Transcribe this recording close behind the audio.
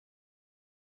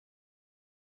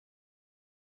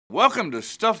Welcome to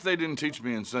Stuff They Didn't Teach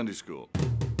Me in Sunday School.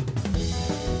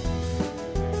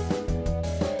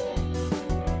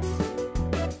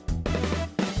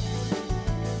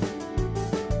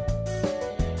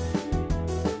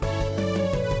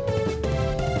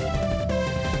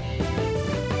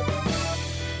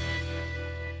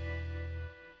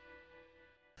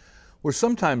 We're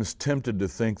sometimes tempted to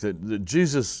think that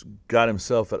Jesus got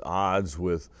himself at odds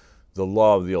with the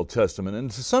law of the Old Testament, and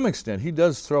to some extent he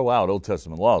does throw out Old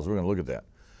Testament laws. We're going to look at that.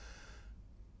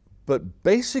 But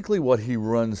basically what he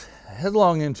runs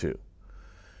headlong into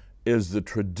is the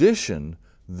tradition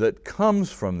that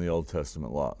comes from the Old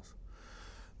Testament laws.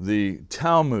 The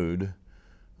Talmud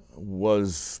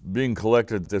was being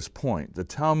collected at this point. The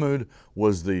Talmud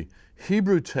was the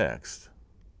Hebrew text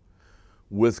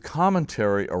with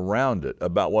commentary around it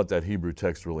about what that Hebrew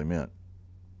text really meant.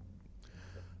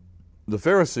 The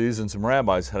Pharisees and some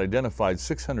rabbis had identified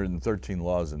 613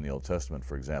 laws in the Old Testament,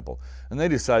 for example, and they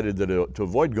decided that to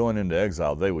avoid going into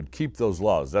exile, they would keep those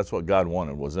laws. That's what God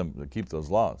wanted, was them to keep those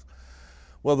laws.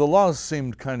 Well, the laws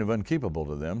seemed kind of unkeepable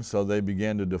to them, so they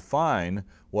began to define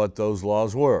what those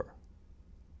laws were.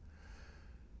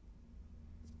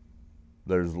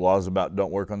 There's laws about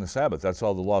don't work on the Sabbath. That's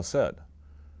all the law said.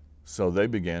 So they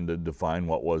began to define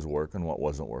what was work and what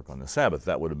wasn't work on the Sabbath.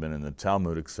 That would have been in the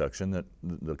Talmudic section,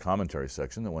 the commentary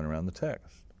section that went around the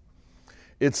text.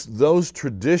 It's those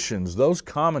traditions, those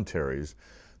commentaries,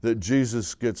 that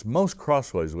Jesus gets most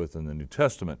crossways with in the New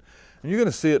Testament. And you're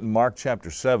going to see it in Mark chapter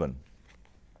 7.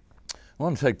 I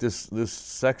want to take this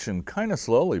section kind of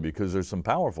slowly because there's some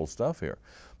powerful stuff here.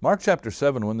 Mark chapter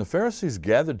 7, when the Pharisees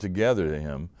gathered together to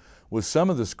him with some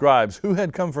of the scribes who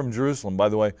had come from Jerusalem. By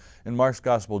the way, in Mark's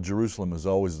gospel, Jerusalem is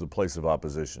always the place of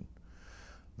opposition.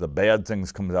 The bad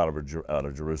things come out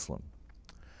of Jerusalem.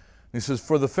 He says,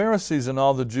 for the Pharisees and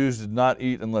all the Jews did not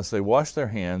eat unless they washed their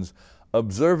hands,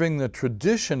 observing the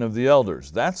tradition of the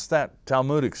elders. That's that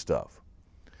Talmudic stuff.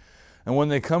 And when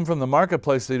they come from the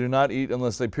marketplace, they do not eat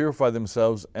unless they purify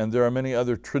themselves, and there are many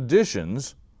other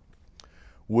traditions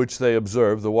which they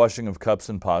observe, the washing of cups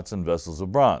and pots and vessels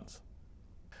of bronze.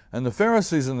 And the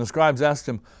Pharisees and the scribes asked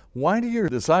him, why do your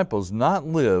disciples not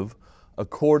live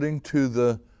according to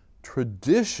the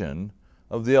tradition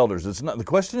of the elders? The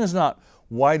question is not,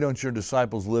 why don't your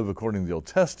disciples live according to the Old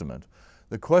Testament?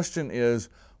 The question is,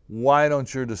 why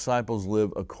don't your disciples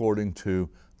live according to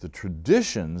the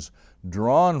traditions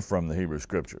drawn from the Hebrew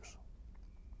Scriptures?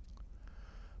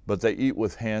 But they eat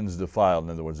with hands defiled. In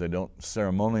other words, they don't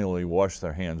ceremonially wash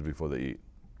their hands before they eat.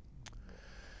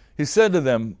 He said to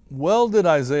them, well did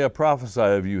Isaiah prophesy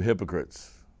of you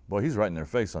hypocrites. Boy, he's right in their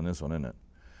face on this one, isn't it?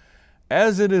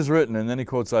 As it is written, and then he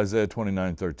quotes Isaiah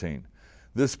 29:13.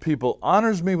 This people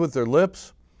honors me with their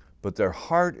lips, but their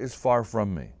heart is far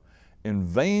from me. In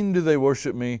vain do they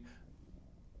worship me,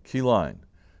 key line,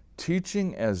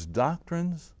 teaching as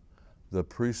doctrines the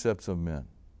precepts of men.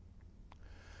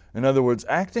 In other words,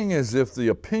 acting as if the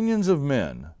opinions of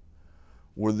men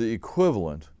were the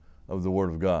equivalent of the Word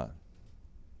of God.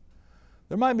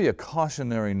 There might be a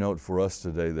cautionary note for us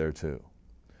today there too.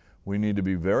 We need to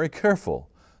be very careful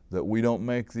that we don't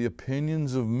make the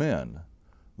opinions of men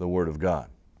the Word of God.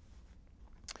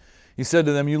 He said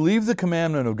to them, you leave the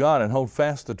commandment of God and hold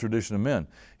fast the tradition of men.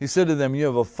 He said to them, you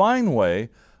have a fine way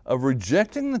of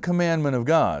rejecting the commandment of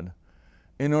God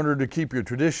in order to keep your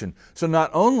tradition. So not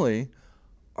only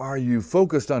are you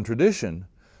focused on tradition,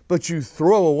 but you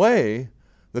throw away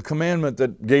the commandment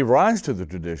that gave rise to the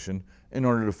tradition in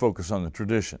order to focus on the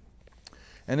tradition.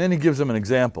 And then he gives them an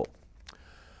example.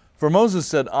 For Moses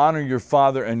said, honor your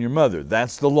father and your mother.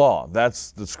 That's the law.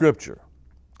 That's the Scripture.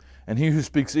 And he who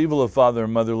speaks evil of father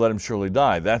and mother, let him surely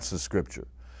die. That's the Scripture.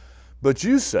 But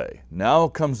you say, now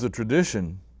comes the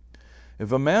tradition.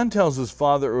 If a man tells his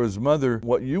father or his mother,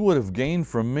 what you would have gained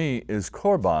from me is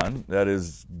korban, that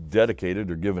is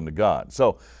dedicated or given to God.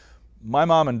 So my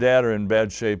mom and dad are in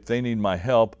bad shape. They need my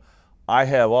help. I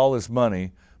have all this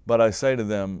money, but I say to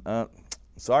them,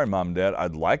 sorry, Mom and Dad,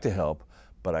 I'd like to help,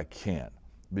 but I can't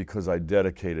because I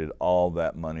dedicated all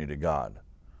that money to God.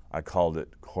 I called it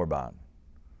korban.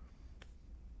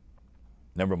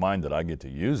 Never mind that I get to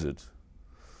use it,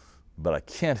 but I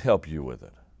can't help you with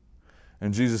it.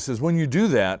 And Jesus says, when you do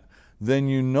that, then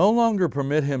you no longer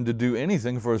permit him to do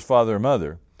anything for his father or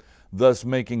mother, thus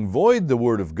making void the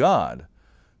word of God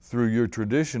through your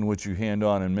tradition which you hand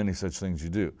on and many such things you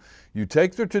do. You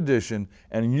take their tradition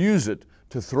and use it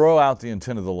to throw out the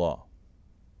intent of the law.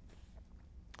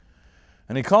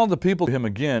 And he called the people to him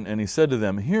again, and he said to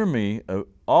them, hear me,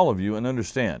 all of you, and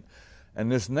understand.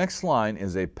 And this next line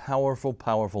is a powerful,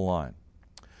 powerful line.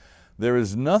 There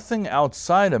is nothing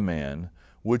outside a man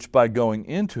which by going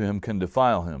into him can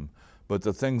defile him, but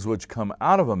the things which come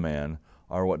out of a man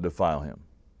are what defile him.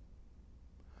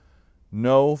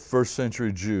 No first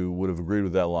century Jew would have agreed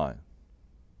with that line,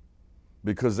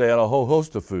 because they had a whole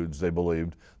host of foods they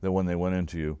believed that when they went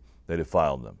into you, they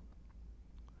defiled them.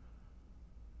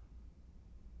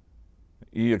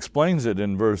 He explains it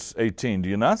in verse 18. Do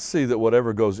you not see that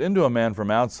whatever goes into a man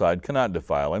from outside cannot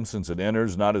defile him, since it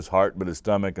enters not his heart but his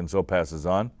stomach and so passes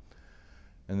on?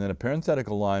 And then a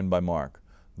parenthetical line by Mark.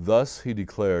 Thus he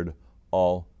declared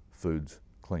all foods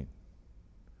clean.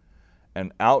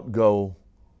 And out go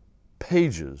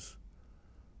pages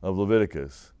of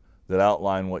Leviticus that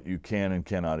outline what you can and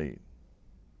cannot eat.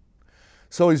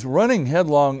 So he's running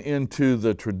headlong into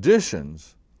the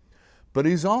traditions, but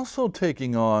he's also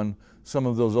taking on some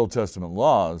of those Old Testament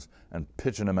laws and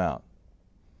pitching them out.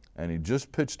 And he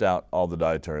just pitched out all the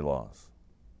dietary laws.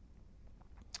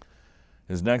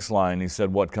 His next line, he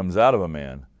said, what comes out of a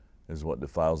man is what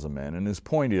defiles a man. And his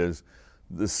point is,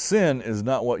 the sin is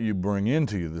not what you bring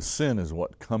into you. The sin is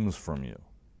what comes from you.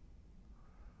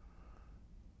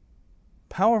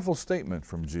 Powerful statement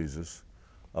from Jesus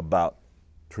about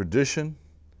tradition,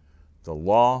 the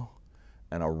law,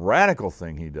 and a radical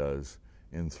thing he does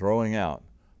in throwing out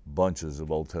bunches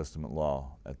of Old Testament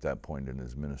law at that point in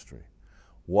his ministry.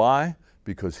 Why?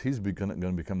 Because he's going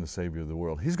to become the Savior of the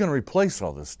world. He's going to replace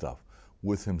all this stuff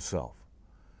with himself.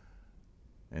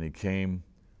 And he came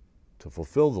to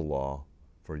fulfill the law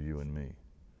for you and me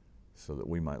so that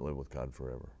we might live with God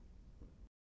forever.